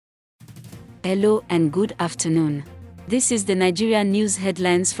Hello and good afternoon. This is the Nigerian news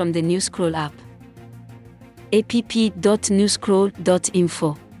headlines from the Newscroll app.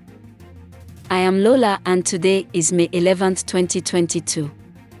 app.newscroll.info. I am Lola and today is May 11, 2022.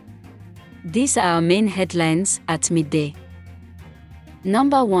 These are our main headlines at midday.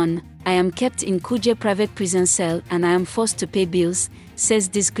 Number 1. I am kept in Kuje private prison cell and I am forced to pay bills, says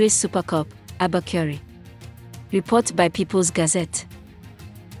disgraced Super Cop, Abakari. Report by People's Gazette.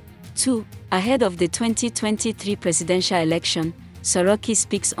 2. Ahead of the 2023 presidential election, Soroki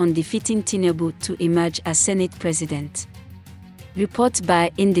speaks on defeating Tinubu to emerge as Senate President. Report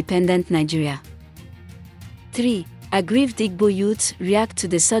by Independent Nigeria. 3. Aggrieved Igbo youths react to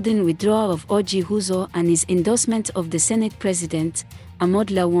the sudden withdrawal of Orji Huzo and his endorsement of the Senate President, Ahmad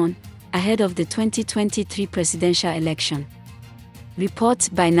Lawan, ahead of the 2023 presidential election. Report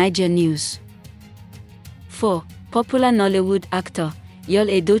by Niger News. 4. Popular Nollywood actor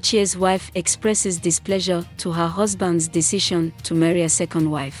Yul Edochie's wife expresses displeasure to her husband's decision to marry a second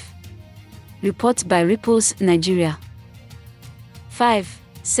wife. Report by Ripples, Nigeria. 5.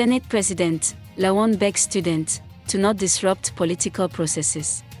 Senate President Lawan begs students to not disrupt political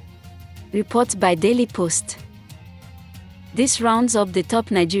processes. Report by Daily Post. This rounds up the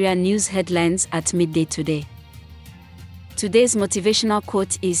top Nigerian news headlines at midday today. Today's motivational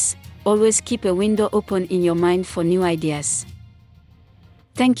quote is, "Always keep a window open in your mind for new ideas."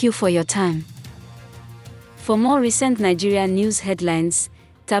 Thank you for your time. For more recent Nigerian news headlines,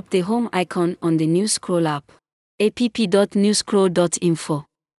 tap the home icon on the Newscroll app. app.newscroll.info.